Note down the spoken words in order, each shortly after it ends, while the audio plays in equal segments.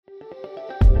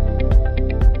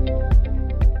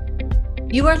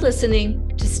You are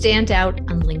listening to Stand Out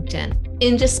on LinkedIn.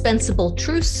 Indispensable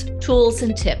truths, tools,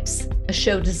 and tips, a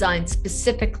show designed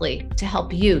specifically to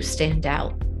help you stand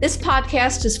out. This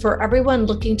podcast is for everyone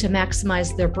looking to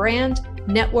maximize their brand,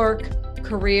 network,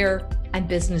 career, and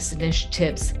business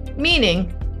initiatives,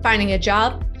 meaning finding a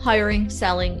job, hiring,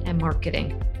 selling, and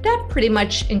marketing. That pretty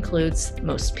much includes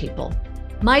most people.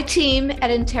 My team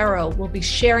at Entero will be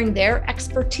sharing their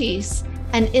expertise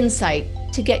and insight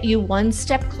to get you one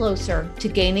step closer to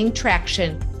gaining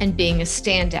traction and being a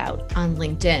standout on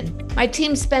LinkedIn. My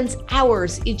team spends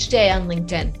hours each day on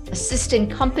LinkedIn, assisting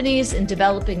companies in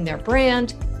developing their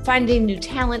brand, finding new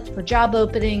talent for job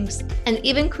openings, and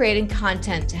even creating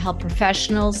content to help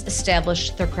professionals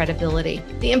establish their credibility.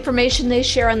 The information they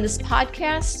share on this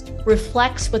podcast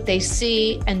reflects what they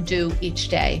see and do each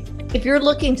day. If you're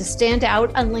looking to stand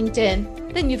out on LinkedIn,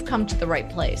 then you've come to the right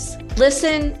place.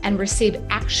 Listen and receive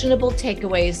actionable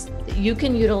takeaways that you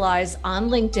can utilize on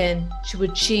LinkedIn to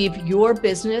achieve your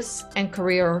business and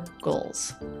career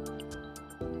goals.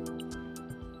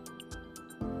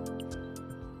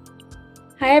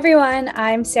 Hi everyone,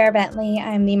 I'm Sarah Bentley.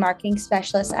 I'm the marketing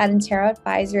specialist at Entero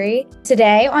Advisory.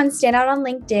 Today on Stand Out on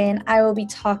LinkedIn, I will be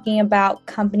talking about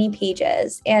company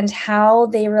pages and how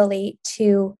they relate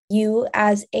to you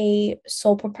as a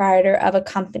sole proprietor of a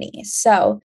company.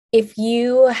 So if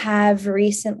you have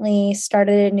recently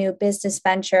started a new business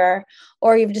venture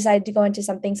or you've decided to go into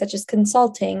something such as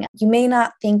consulting, you may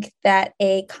not think that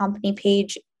a company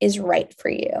page is right for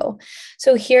you.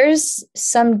 So here's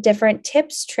some different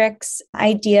tips, tricks,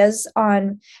 ideas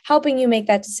on helping you make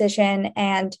that decision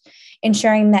and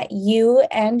ensuring that you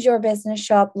and your business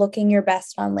show up looking your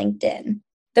best on LinkedIn.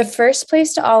 The first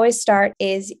place to always start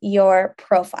is your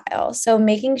profile. So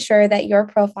making sure that your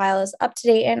profile is up to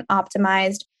date and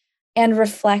optimized and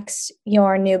reflects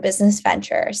your new business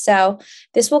venture. So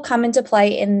this will come into play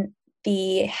in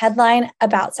the headline,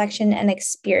 about section, and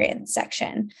experience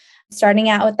section. Starting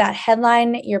out with that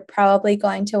headline, you're probably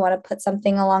going to want to put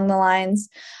something along the lines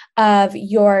of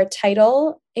your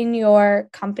title in your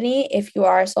company if you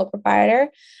are a sole proprietor,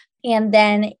 and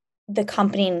then the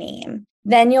company name.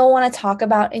 Then you'll want to talk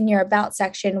about in your about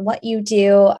section what you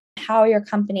do, how your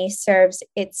company serves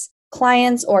its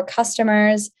clients or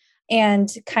customers,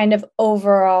 and kind of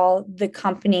overall the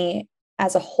company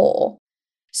as a whole.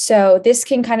 So this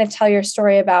can kind of tell your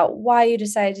story about why you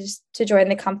decided to join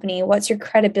the company, what's your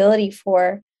credibility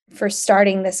for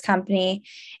starting this company,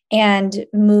 and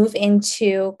move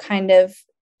into kind of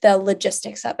the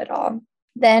logistics of it all.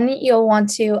 Then you'll want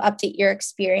to update your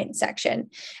experience section.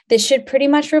 This should pretty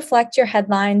much reflect your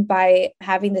headline by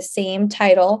having the same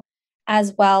title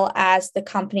as well as the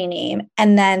company name.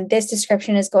 And then this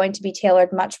description is going to be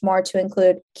tailored much more to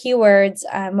include keywords,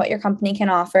 what your company can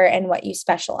offer, and what you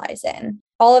specialize in.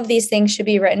 All of these things should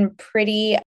be written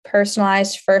pretty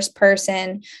personalized, first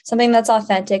person, something that's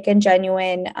authentic and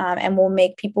genuine, and will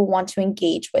make people want to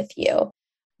engage with you.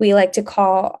 We like to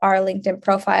call our LinkedIn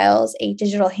profiles a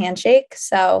digital handshake.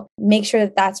 So make sure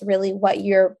that that's really what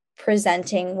you're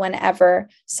presenting whenever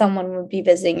someone would be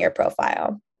visiting your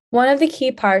profile. One of the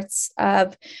key parts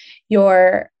of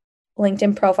your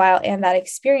LinkedIn profile and that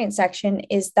experience section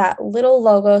is that little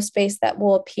logo space that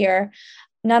will appear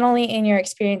not only in your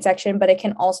experience section, but it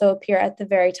can also appear at the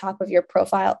very top of your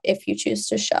profile if you choose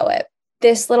to show it.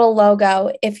 This little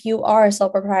logo, if you are a sole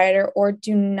proprietor or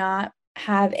do not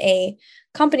have a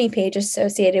company page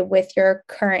associated with your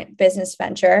current business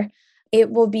venture,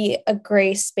 it will be a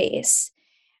gray space.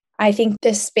 I think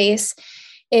this space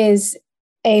is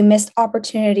a missed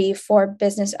opportunity for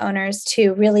business owners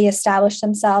to really establish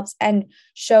themselves and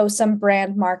show some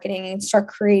brand marketing and start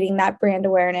creating that brand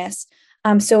awareness.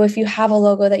 So if you have a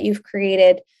logo that you've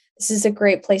created, this is a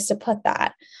great place to put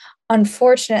that.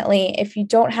 Unfortunately, if you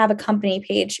don't have a company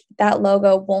page, that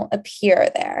logo won't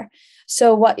appear there.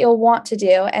 So what you'll want to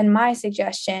do, and my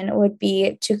suggestion would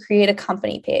be to create a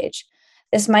company page.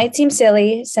 This might seem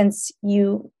silly since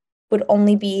you would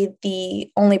only be the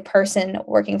only person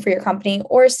working for your company,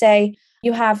 or say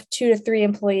you have 2 to 3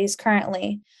 employees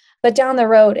currently. But down the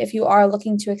road, if you are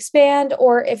looking to expand,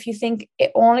 or if you think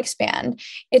it won't expand,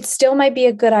 it still might be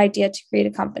a good idea to create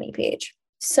a company page.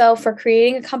 So for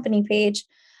creating a company page,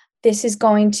 this is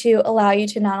going to allow you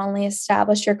to not only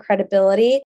establish your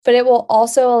credibility, but it will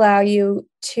also allow you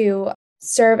to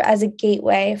serve as a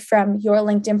gateway from your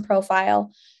LinkedIn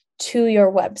profile to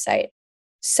your website.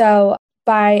 So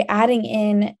by adding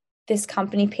in this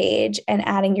company page and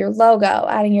adding your logo,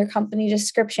 adding your company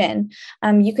description,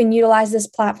 you can utilize this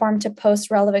platform to post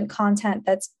relevant content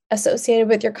that's associated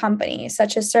with your company,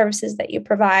 such as services that you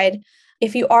provide.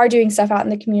 If you are doing stuff out in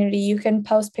the community, you can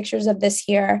post pictures of this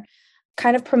here.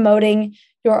 kind of promoting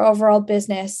your overall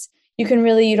business, you can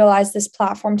really utilize this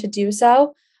platform to do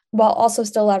so while also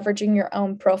still leveraging your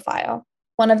own profile.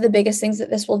 One of the biggest things that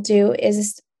this will do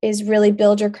is really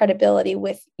build your credibility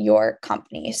with your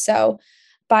company. So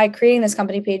by creating this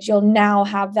company page, you'll now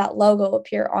have that logo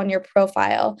appear on your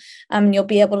profile. You'll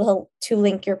be able to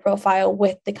link your profile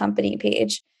with the company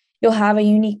page. You'll have a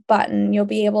unique button. You'll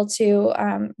be able to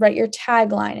write your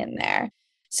tagline in there.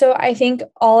 So I think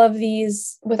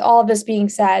with all of this being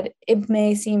said, it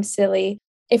may seem silly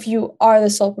if you are the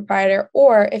sole proprietor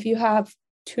or if you have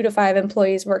 2 to 5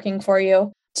 employees working for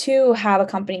you to have a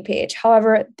company page.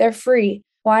 However, they're free.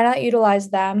 Why not utilize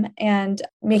them and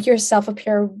make yourself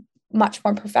appear much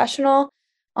more professional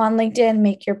on LinkedIn,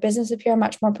 make your business appear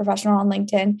much more professional on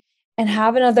LinkedIn, and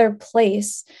have another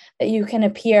place that you can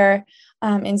appear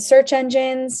in search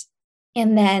engines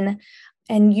and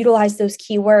utilize those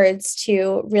keywords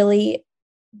to really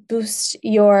boost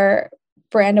your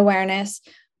brand awareness,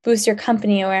 boost your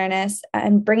company awareness,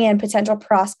 and bring in potential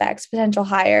prospects, potential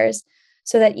hires,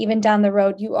 so that even down the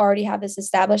road, you already have this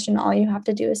established and all you have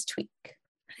to do is tweak.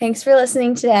 Thanks for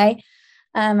listening today.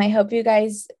 I hope you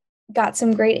guys got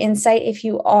some great insight. If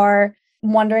you are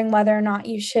wondering whether or not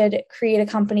you should create a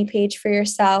company page for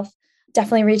yourself,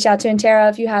 definitely reach out to Intero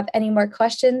if you have any more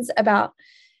questions about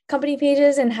company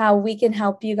pages and how we can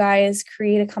help you guys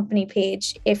create a company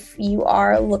page if you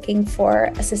are looking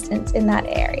for assistance in that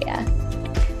area.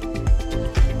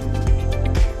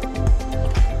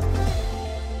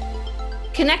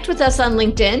 Connect with us on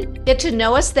LinkedIn, get to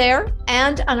know us there,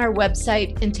 and on our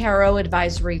website,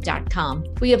 interoadvisory.com.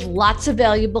 We have lots of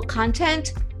valuable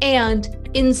content and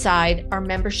inside our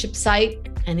membership site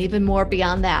and even more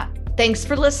beyond that. Thanks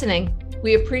for listening.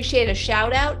 We appreciate a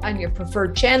shout out on your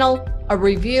preferred channel, a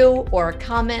review, or a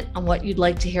comment on what you'd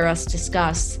like to hear us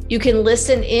discuss. You can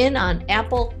listen in on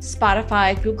Apple,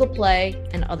 Spotify, Google Play,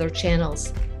 and other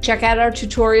channels. Check out our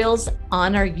tutorials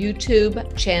on our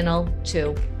YouTube channel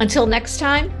too. Until next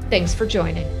time, thanks for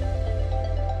joining.